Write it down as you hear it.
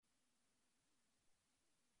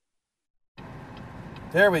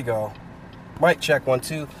There we go. Mic check 1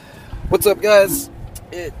 2. What's up, guys?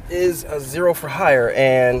 It is a Zero for Hire,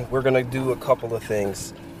 and we're gonna do a couple of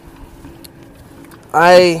things.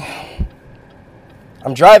 I'm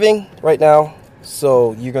driving right now,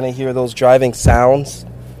 so you're gonna hear those driving sounds.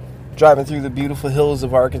 Driving through the beautiful hills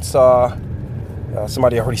of Arkansas.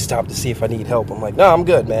 Somebody already stopped to see if I need help. I'm like, no, I'm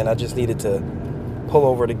good, man. I just needed to pull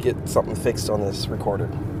over to get something fixed on this recorder.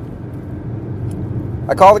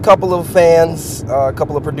 I called a couple of fans, a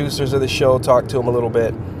couple of producers of the show, talked to them a little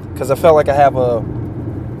bit, because I felt like I have a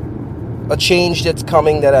change that's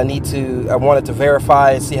coming that I wanted to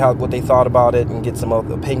verify and see what they thought about it and get some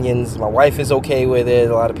other opinions. My wife is okay with it.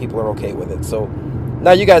 A lot of people are okay with it. So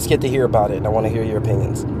now you guys get to hear about it, and I want to hear your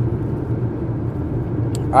opinions.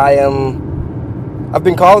 I've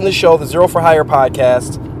been calling this show the Zero for Hire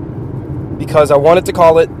podcast because I wanted to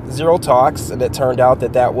call it Zero Talks, and it turned out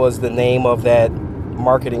that was the name of that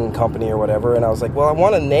marketing company or whatever. And I was like, well, I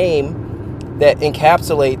want a name that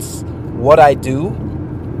encapsulates what I do,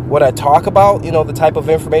 what I talk about, the type of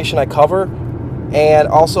information I cover, and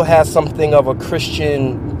also has something of a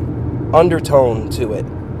Christian undertone to it.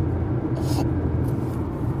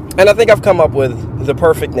 And I think I've come up with the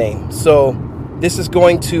perfect name. So this is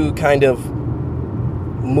going to kind of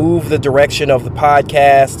move the direction of the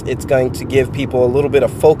podcast. It's going to give people a little bit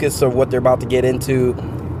of focus of what they're about to get into,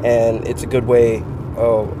 and it's a good way,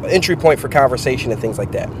 entry point for conversation and things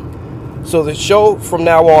like that. So the show from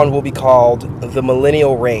now on will be called the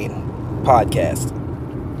Millennial Reign Podcast.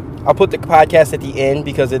 I'll put the podcast at the end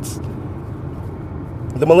because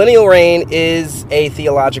the Millennial Reign is a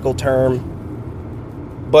theological term,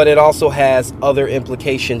 but it also has other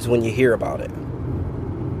implications when you hear about it.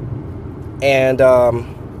 And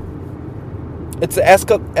it's an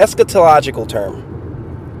eschatological term.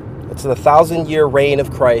 It's the 1,000-year reign of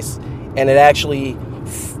Christ, and it actually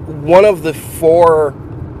one of the 4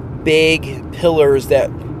 big pillars that,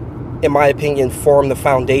 in my opinion, form the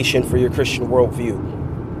foundation for your Christian worldview.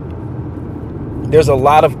 There's a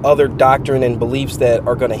lot of other doctrine and beliefs that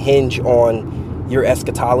are going to hinge on your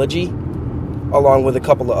eschatology, along with a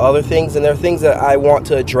couple of other things. And there are things that I want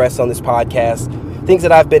to address on this podcast, things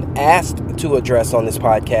that I've been asked to address on this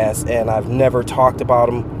podcast, and I've never talked about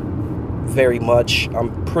them very much.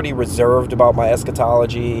 I'm pretty reserved about my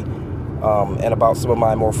eschatology and about some of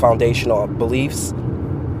my more foundational beliefs.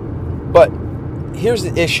 But here's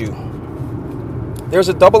the issue. There's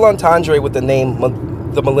a double entendre with the name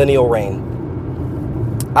the Millennial Reign.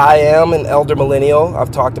 I am an elder millennial.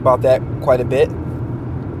 I've talked about that quite a bit.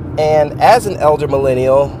 And as an elder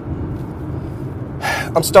millennial,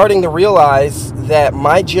 I'm starting to realize that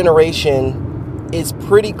my generation is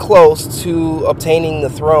pretty close to obtaining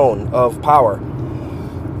the throne of power.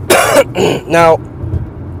 Now,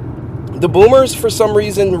 the boomers, for some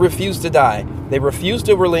reason, refuse to die. They refuse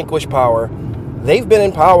to relinquish power. They've been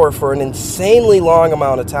in power for an insanely long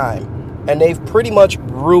amount of time, and they've pretty much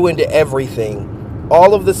ruined everything.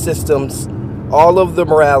 All of the systems, all of the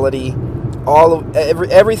morality, all of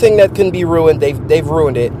everything that can be ruined, they've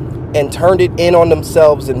ruined it and turned it in on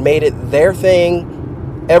themselves and made it their thing.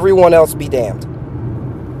 Everyone else be damned.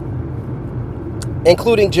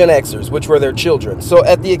 Including Gen Xers, which were their children. So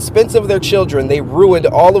at the expense of their children, they ruined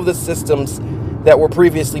all of the systems that were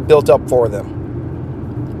previously built up for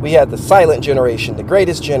them. We had the silent generation, the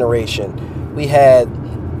greatest generation. We had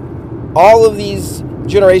all of these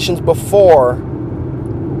generations before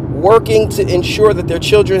working to ensure that their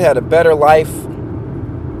children had a better life.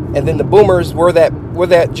 And then the boomers were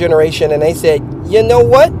that generation, and they said, you know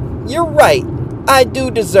what? You're right. I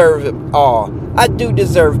do deserve it all. I do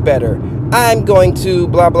deserve better. I'm going to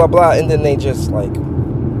blah, blah, blah. And then they just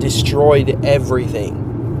destroyed everything.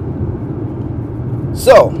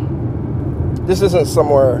 So, this isn't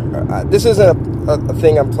a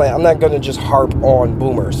thing I'm playing. I'm not going to just harp on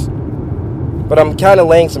boomers. But I'm kind of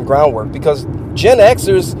laying some groundwork because Gen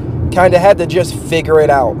Xers kind of had to just figure it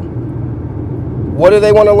out. What do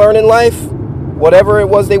they want to learn in life? Whatever it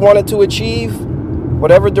was they wanted to achieve,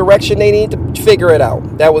 whatever direction they need to figure it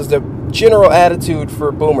out. That was the general attitude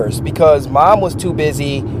for boomers because mom was too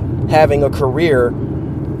busy having a career.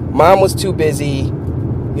 Mom was too busy,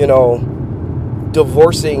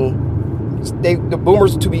 divorcing. The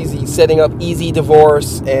boomers were too busy setting up easy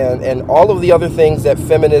divorce and all of the other things that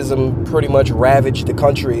feminism pretty much ravaged the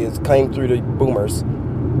country. It came through the boomers.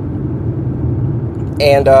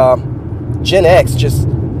 And Gen X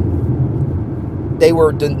they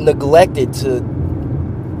were neglected to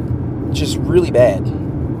just really bad.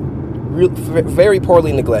 Very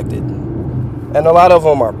poorly neglected. And a lot of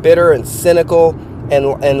them are bitter and cynical.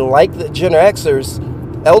 And like the Gen Xers,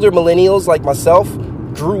 elder millennials like myself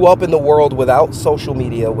grew up in the world without social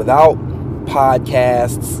media, without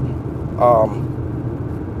podcasts,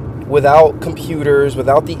 without computers,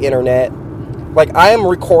 without the internet. Like, I am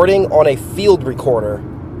recording on a field recorder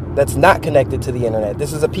that's not connected to the internet.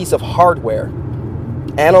 This is a piece of hardware.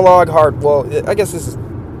 Analog well, I guess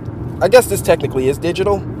this technically is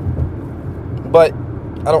digital, but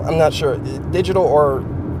I'm not sure. Digital or,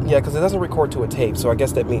 yeah, because it doesn't record to a tape, so I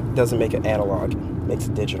guess that doesn't make it analog. It makes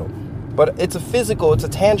it digital. But it's it's a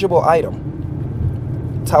tangible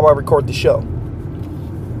item. It's how I record the show.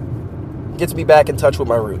 Gets me back in touch with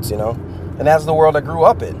my roots, and that's the world I grew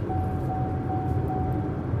up in.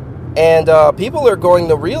 And people are going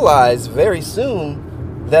to realize very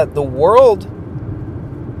soon that the world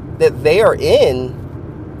that they are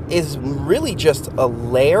in is really just a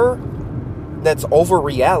layer that's over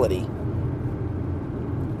reality.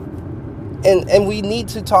 And we need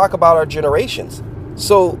to talk about our generations.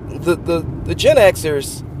 So the Gen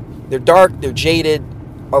Xers, they're dark, they're jaded.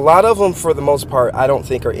 A lot of them, for the most part, I don't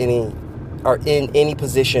think are in any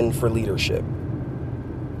position for leadership.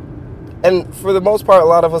 And for the most part, a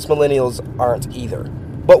lot of us millennials aren't either.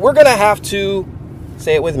 But we're going to have to,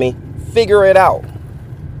 say it with me, figure it out.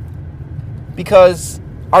 Because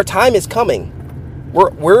our time is coming.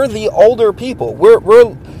 We're the older people. We're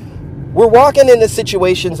walking into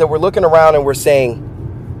situations that we're looking around and we're saying,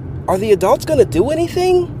 are the adults going to do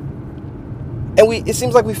anything? And it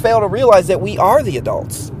seems like we fail to realize that we are the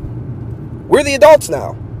adults. We're the adults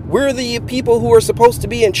now. We're the people who are supposed to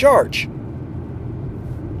be in charge.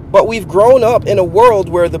 But we've grown up in a world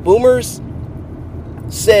where the boomers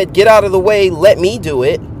said, get out of the way, let me do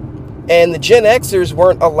it. And the Gen Xers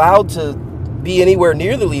weren't allowed to be anywhere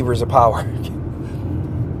near the levers of power.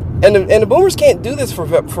 And the boomers can't do this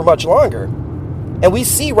for much longer. And we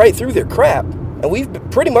see right through their crap. And we've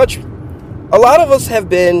pretty much, a lot of us have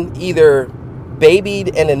been either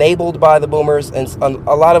babied and enabled by the boomers, and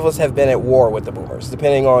a lot of us have been at war with the boomers,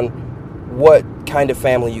 depending on what kind of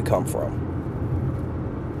family you come from.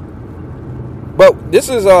 But this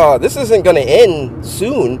isn't going to end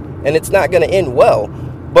soon, and it's not going to end well.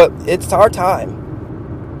 But it's our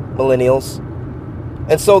time, millennials.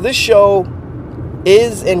 And so this show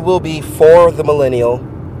is and will be for the millennial.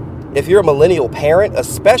 If you're a millennial parent,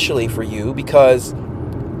 especially for you, because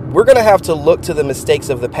we're going to have to look to the mistakes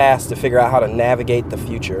of the past to figure out how to navigate the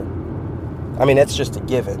future. I mean, that's just a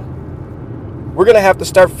given. We're going to have to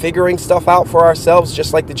start figuring stuff out for ourselves,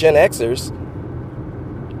 just like the Gen Xers.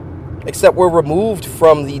 Except we're removed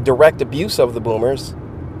from the direct abuse of the boomers.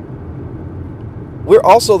 We're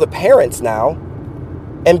also the parents now.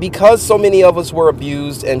 And because so many of us were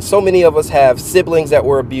abused, and so many of us have siblings that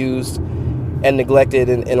were abused and neglected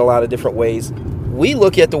in a lot of different ways, we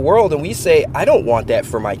look at the world and we say, I don't want that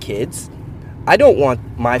for my kids. I don't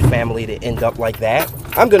want my family to end up like that.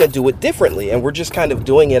 I'm going to do it differently. And we're just kind of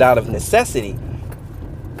doing it out of necessity,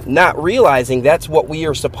 not realizing that's what we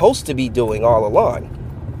are supposed to be doing all along.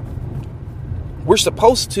 We're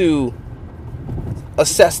supposed to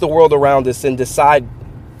assess the world around us and decide,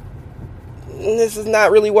 this is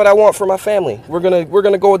not really what I want for my family. We're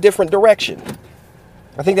gonna go a different direction.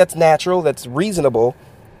 I think that's natural, that's reasonable,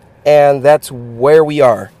 and that's where we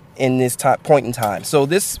are in this point in time. So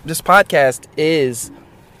this podcast is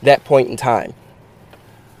that point in time.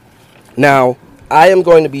 Now, I am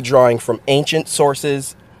going to be drawing from ancient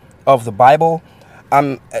sources of the Bible.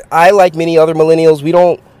 I, like many other millennials,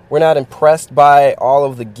 we're not impressed by all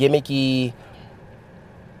of the gimmicky,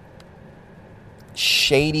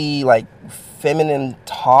 shady, like feminine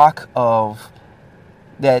talk of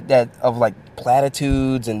like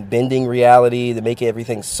platitudes and bending reality to make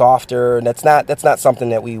everything softer. And that's not something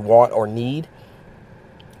that we want or need.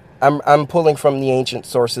 I'm pulling from the ancient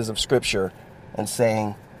sources of Scripture and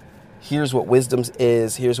saying, here's what wisdom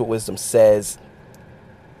is, here's what wisdom says.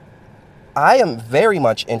 I am very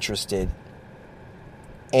much interested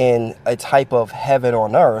in a type of heaven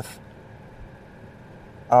on earth,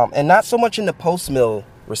 and not so much in the post-mill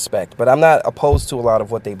respect, but I'm not opposed to a lot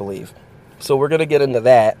of what they believe. So we're going to get into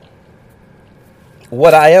that.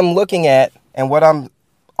 What I am looking at and what I'm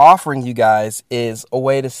offering you guys is a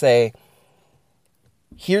way to say,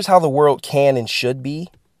 here's how the world can and should be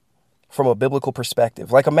from a biblical perspective.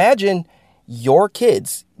 Like, imagine your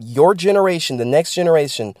kids, your generation, the next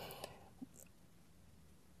generation,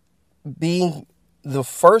 being the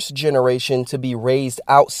first generation to be raised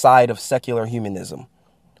outside of secular humanism,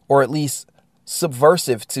 or at least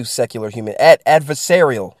subversive to secular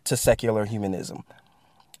adversarial to secular humanism.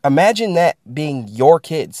 Imagine that being your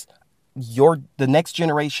kids, the next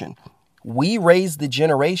generation. We raise the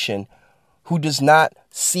generation who does not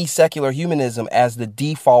see secular humanism as the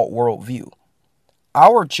default worldview.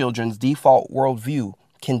 our children's default worldview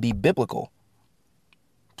can be biblical,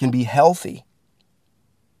 can be healthy.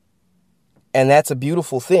 And that's a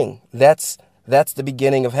beautiful thing. That's the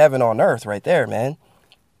beginning of heaven on earth right there, man.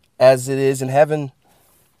 As it is in heaven,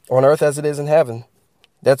 on earth as it is in heaven.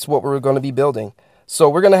 That's what we're going to be building. So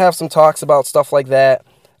we're going to have some talks about stuff like that.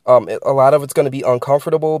 A lot of it's going to be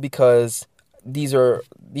uncomfortable because these are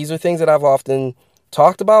things that I've often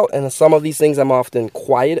talked about, and some of these things I'm often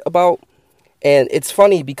quiet about. And it's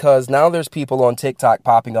funny because now there's people on TikTok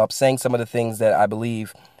popping up saying some of the things that I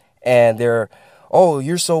believe, and they're, oh,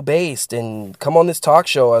 you're so based, and come on this talk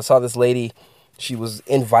show. I saw this lady, she was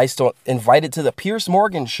invited to the Piers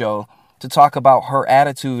Morgan show to talk about her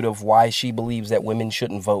attitude of why she believes that women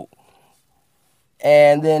shouldn't vote.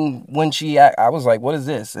 And then when I was like, what is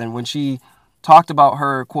this? And when she talked about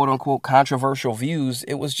her quote unquote controversial views,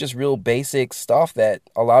 it was just real basic stuff that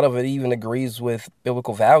a lot of it even agrees with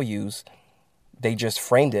biblical values. They just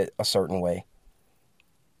framed it a certain way.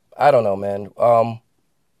 I don't know, man.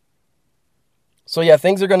 So yeah,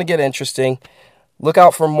 things are going to get interesting. Look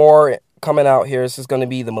out for more coming out here. This is going to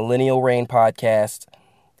be the Millennial Reign podcast.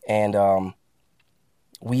 And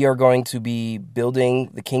we are going to be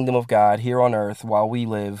building the kingdom of God here on earth while we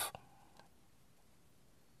live.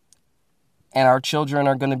 And our children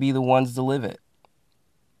are going to be the ones to live it.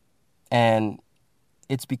 And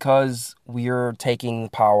it's because we are taking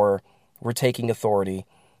power, we're taking authority,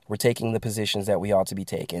 we're taking the positions that we ought to be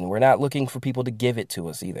taking. We're not looking for people to give it to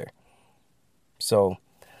us either. So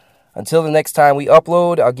until the next time we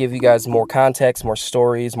upload, I'll give you guys more context, more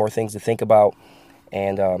stories, more things to think about.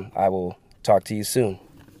 And I will talk to you soon.